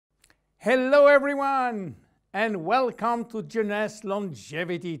Hello everyone, and welcome to Jeunesse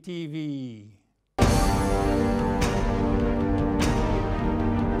Longevity TV.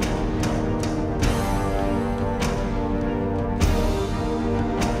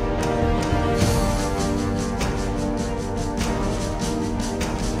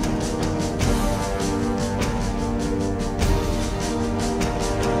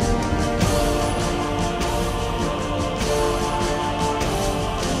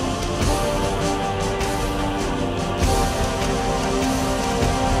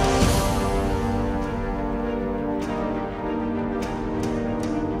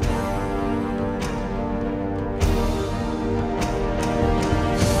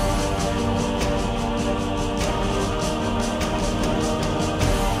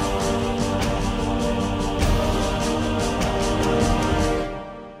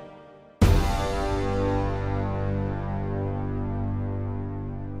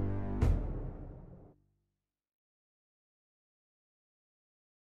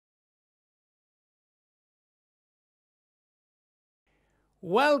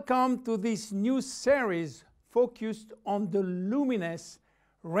 Welcome to this new series focused on the Luminesce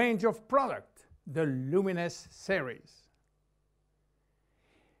range of product, the Luminesce series.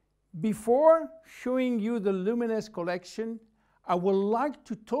 Before showing you the Luminesce collection, I would like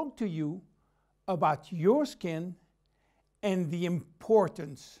to talk to you about your skin and the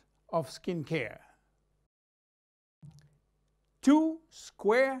importance of skincare. 2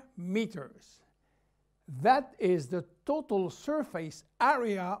 square meters. That is the total surface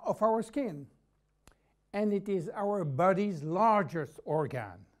area of our skin, and it is our body's largest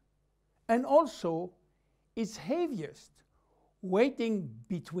organ, and also its heaviest, weighing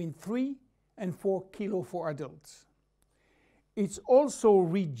between 3 and 4 kilos for adults. It's also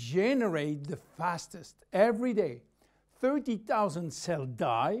regenerates the fastest. Every day, 30,000 cells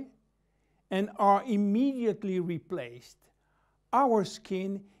die and are immediately replaced. Our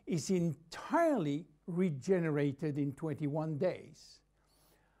skin is entirely regenerated in 21 days.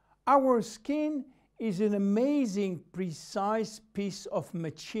 Our skin is an amazing, precise piece of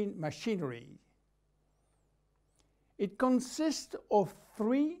machinery. It consists of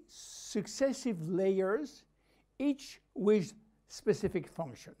 3 successive layers, each with specific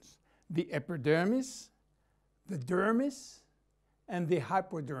functions: the epidermis, the dermis, and the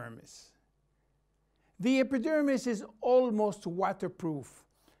hypodermis. The epidermis is almost waterproof,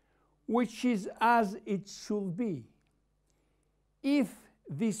 which is as it should be. If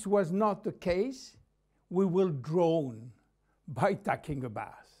this was not the case, we will drown by taking a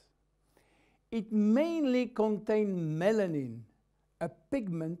bath. It mainly contains melanin, a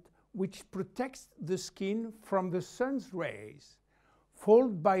pigment which protects the skin from the sun's rays,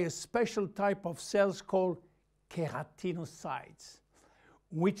 followed by a special type of cells called keratinocytes,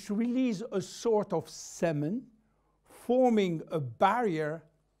 which release a sort of semen, forming a barrier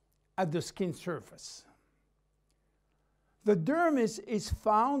at the skin surface. The dermis is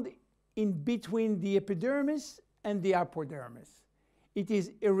found in between the epidermis and the hypodermis. It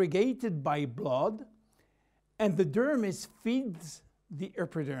is irrigated by blood, and the dermis feeds the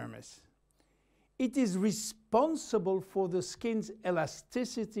epidermis. It is responsible for the skin's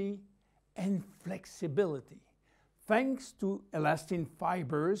elasticity and flexibility, thanks to elastin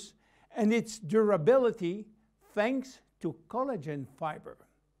fibers, and its durability, thanks to collagen fiber.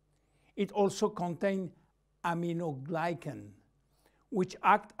 It also contains aminoglycan, which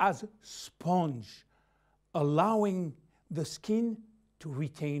act as sponge, allowing the skin to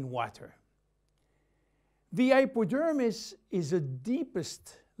retain water. The hypodermis is the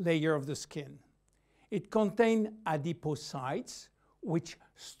deepest layer of the skin. It contains adipocytes, which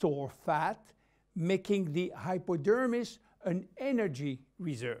store fat, making the hypodermis an energy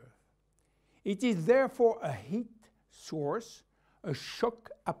reserve. It is therefore a heat source, a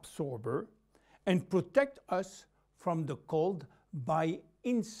shock absorber, and protect us from the cold by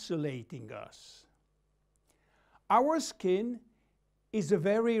insulating us. Our skin is a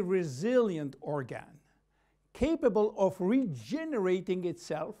very resilient organ, capable of regenerating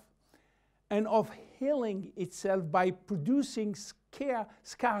itself and of healing itself by producing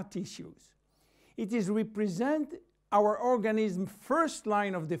scar tissues. It is represent our organism's first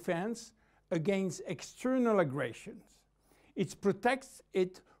line of defense against external aggressions. It protects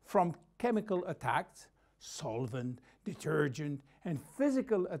it from chemical attacks, solvent, detergent, and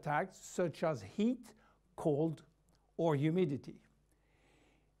physical attacks such as heat, cold, or humidity.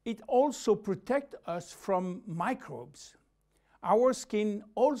 It also protects us from microbes. Our skin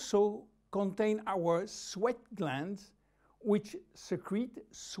also contains our sweat glands, which secrete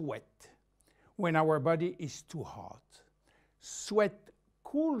sweat when our body is too hot. Sweat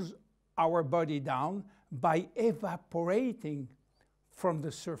cools our body down by evaporating from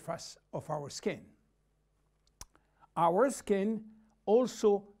the surface of our skin. Our skin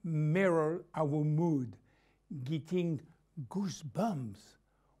also mirrors our mood, getting goosebumps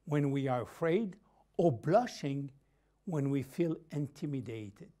when we are afraid or blushing when we feel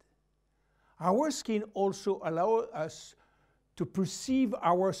intimidated. Our skin also allows us to perceive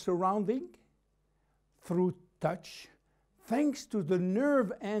our surrounding through touch, thanks to the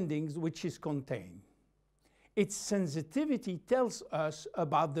nerve endings which is contained. Its sensitivity tells us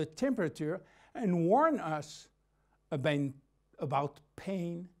about the temperature and warns us about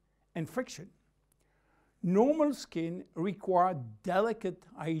pain and friction. Normal skin requires delicate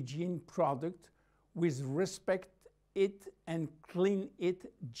hygiene product with respect it and clean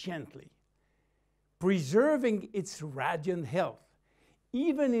it gently, preserving its radiant health.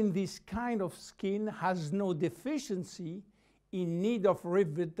 Even in this kind of skin has no deficiency in need of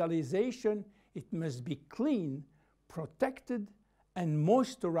revitalization, it must be clean, protected, and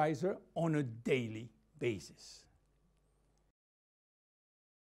moisturized on a daily basis.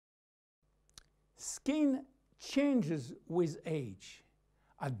 Skin changes with age.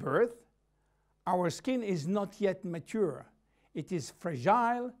 At birth, our skin is not yet mature. It is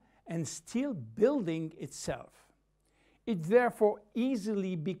fragile and still building itself. It therefore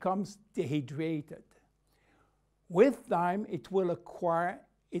easily becomes dehydrated. With time, it will acquire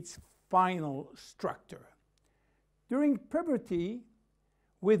its final structure. During puberty,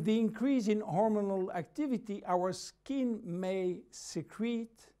 with the increase in hormonal activity, our skin may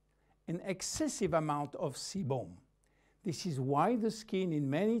secrete an excessive amount of sebum. This is why the skin in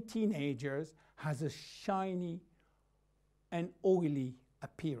many teenagers has a shiny and oily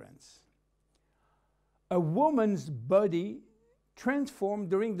appearance. A woman's body transforms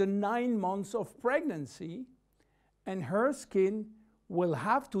during the 9 months of pregnancy, and her skin will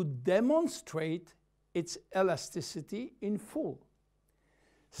have to demonstrate its elasticity in full.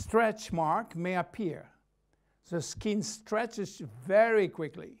 Stretch marks may appear. The skin stretches very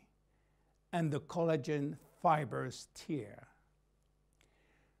quickly, and the collagen fibers tear.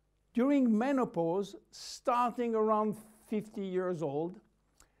 During menopause, starting around 50 years old,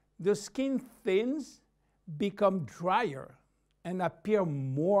 the skin thins, become drier, and appear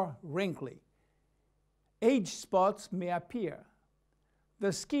more wrinkly. Age spots may appear.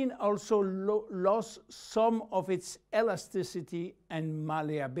 The skin also lost some of its elasticity and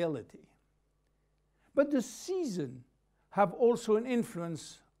malleability. But the seasons have also an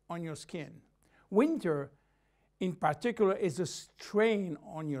influence on your skin. Winter, in particular, is a strain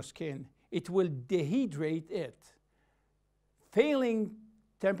on your skin. It will dehydrate it. Failing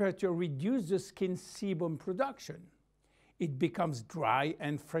temperature reduces the skin sebum production. It becomes dry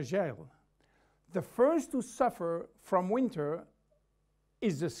and fragile. The first to suffer from winter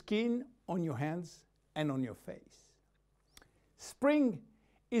is the skin on your hands and on your face. Spring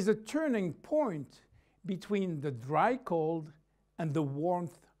is a turning point between the dry cold and the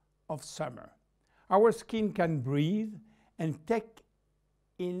warmth of summer. Our skin can breathe and take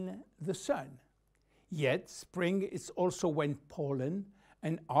in the sun. Yet spring is also when pollen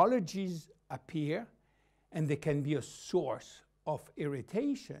and allergies appear, and they can be a source of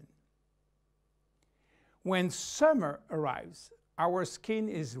irritation. When summer arrives, our skin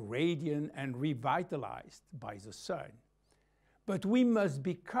is radiant and revitalized by the sun. But we must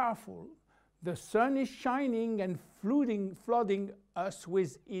be careful. The sun is shining and flooding us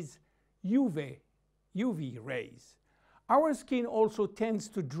with its UV rays. Our skin also tends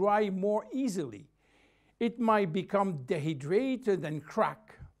to dry more easily. It might become dehydrated and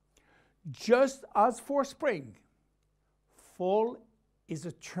crack. Just as for spring, fall is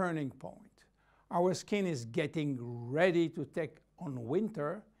a turning point. Our skin is getting ready to take on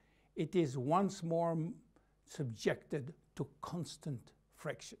winter. It is once more subjected to constant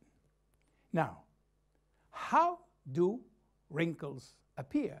friction. Now, how do wrinkles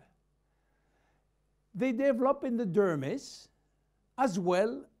appear? They develop in the dermis as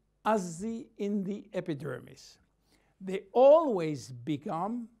well as in the epidermis. They always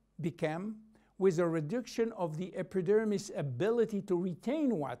become with a reduction of the epidermis' ability to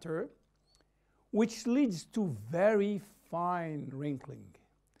retain water, which leads to very fine wrinkling.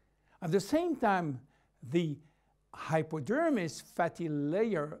 At the same time, the hypodermis fatty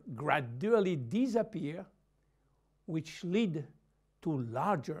layer gradually disappear, which lead to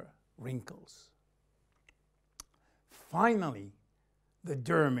larger wrinkles. Finally, the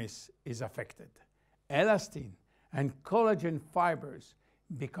dermis is affected. Elastin and collagen fibers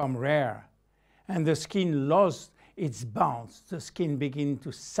become rare, and the skin loses its bounce. The skin begins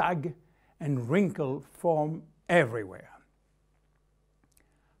to sag and wrinkles form everywhere.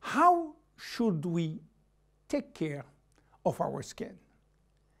 How should we take care of our skin?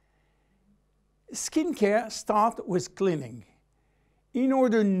 Skincare starts with cleaning. In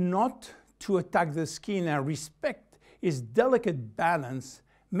order not to attack the skin and respect its delicate balance,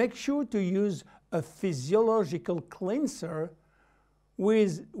 make sure to use a physiological cleanser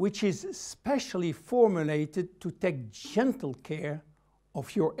which is specially formulated to take gentle care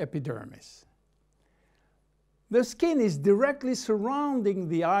of your epidermis. The skin is directly surrounding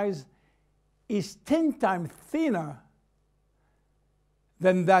the eyes is 10 times thinner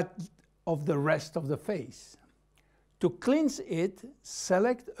than that of the rest of the face. To cleanse it,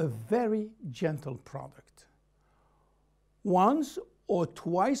 select a very gentle product. Once or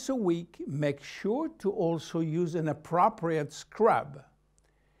twice a week, make sure to also use an appropriate scrub.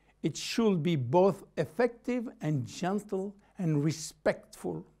 It should be both effective and gentle and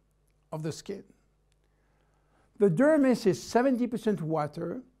respectful of the skin. The dermis is 70%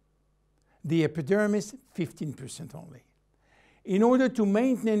 water, the epidermis 15% only. In order to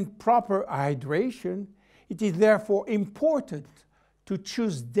maintain proper hydration, it is therefore important to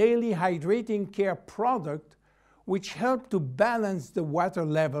choose daily hydrating care products which help to balance the water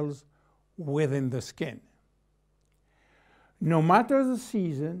levels within the skin. No matter the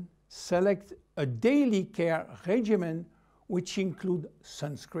season, select a daily care regimen which includes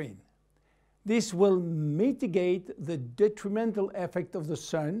sunscreen. This will mitigate the detrimental effect of the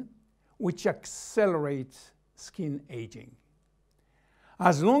sun, which accelerates skin aging.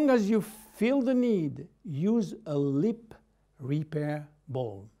 As long as you feel the need, use a lip repair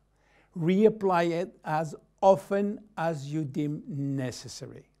balm. Reapply it as often as you deem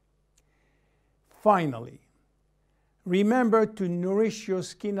necessary. Finally, remember to nourish your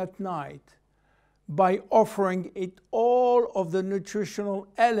skin at night by offering it all of the nutritional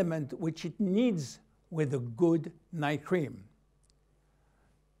element which it needs with a good night cream.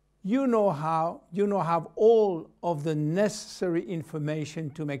 You now have all of the necessary information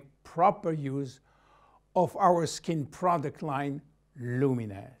to make proper use of our skin product line,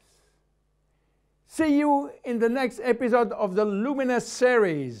 Luminesce. See you in the next episode of the Luminesce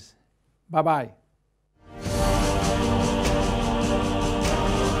series. Bye-bye.